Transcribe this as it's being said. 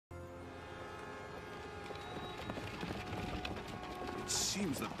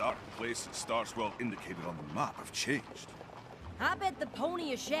seems the dark places Starswell indicated on the map have changed. I bet the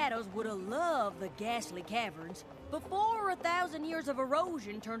Pony of Shadows would have loved the ghastly caverns before 1,000 years of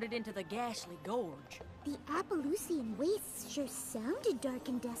erosion turned it into the ghastly gorge. The Appaloosian wastes sure sounded dark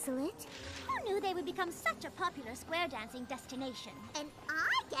and desolate. Who knew they would become such a popular square dancing destination? And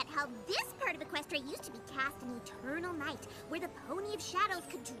I get how this part of Equestria used to be cast an eternal night, where the Pony of Shadows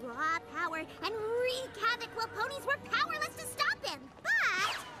could draw power and wreak havoc while ponies were powerless to stop him.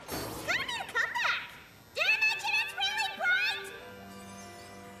 But it's gonna be a comeback. Did I mention it's really bright?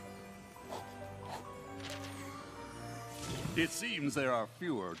 It seems there are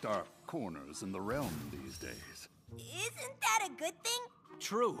fewer dark corners in the realm these days. Isn't that a good thing?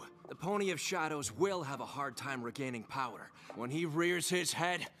 True. The Pony of Shadows will have a hard time regaining power. When he rears his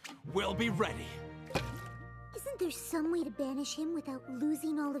head, we'll be ready. Isn't there some way to banish him without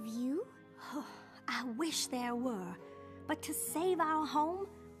losing all of you? I wish there were. But to save our home,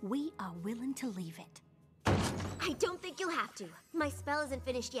 we are willing to leave it. I don't think you'll have to. My spell isn't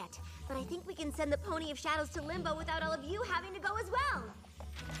finished yet, but I think we can send the Pony of Shadows to Limbo without all of you having to go as well.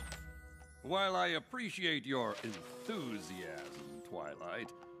 While I appreciate your enthusiasm,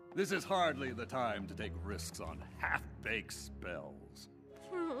 Twilight, this is hardly the time to take risks on half-baked spells.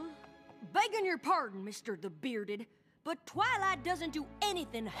 Begging your pardon, Mr. the Bearded, but Twilight doesn't do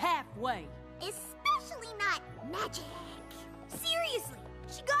anything halfway. Especially not magic. Seriously,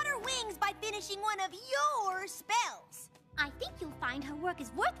 she got her wings by finishing one of your spells. I think you'll find her work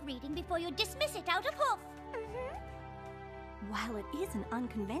is worth reading before you dismiss it out of hoof. While it is an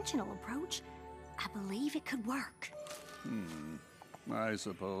unconventional approach, I believe it could work. I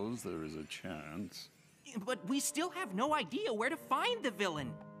suppose there is a chance. But we still have no idea where to find the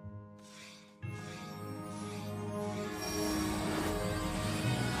villain.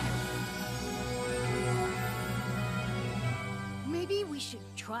 Maybe we should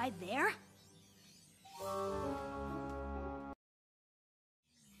try there?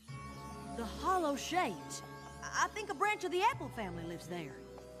 The Hollow Shades. I think a branch of the Apple family lives there.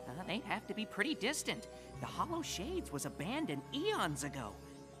 They'd have to be pretty distant. The Hollow Shades was abandoned eons ago.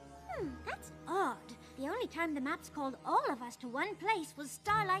 That's odd. The only time the maps called all of us to one place was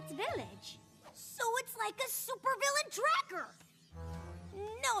Starlight's village. So it's like a supervillain tracker.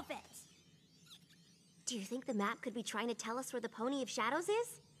 No offense. Do you think the map could be trying to tell us where the Pony of Shadows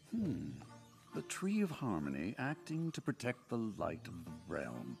is? The Tree of Harmony acting to protect the light of the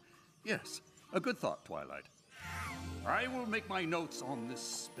realm. Yes, a good thought, Twilight. I will make my notes on this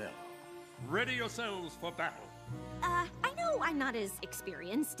spell. Ready yourselves for battle. I know I'm not as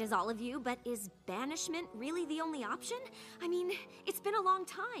experienced as all of you, but is banishment really the only option? I mean, it's been a long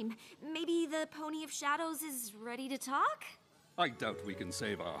time. Maybe the Pony of Shadows is ready to talk? I doubt we can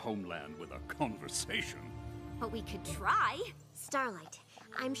save our homeland with a conversation. But we could try. Starlight,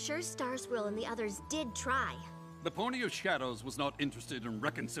 I'm sure Starswirl and the others did try. The Pony of Shadows was not interested in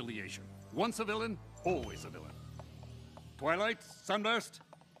reconciliation. Once a villain, always a villain. Twilight, Sunburst,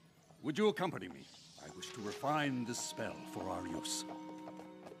 would you accompany me? I wish to refine this spell for our use.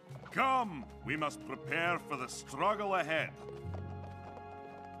 Come! We must prepare for the struggle ahead.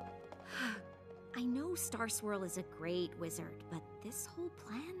 I know Starswirl is a great wizard, but this whole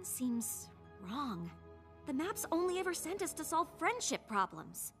plan seems wrong. The maps only ever sent us to solve friendship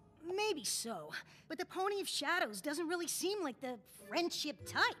problems. Maybe so, but the Pony of Shadows doesn't really seem like the friendship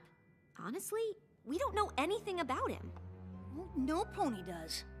type. Honestly, we don't know anything about him. Well, no pony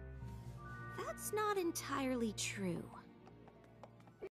does. That's not entirely true.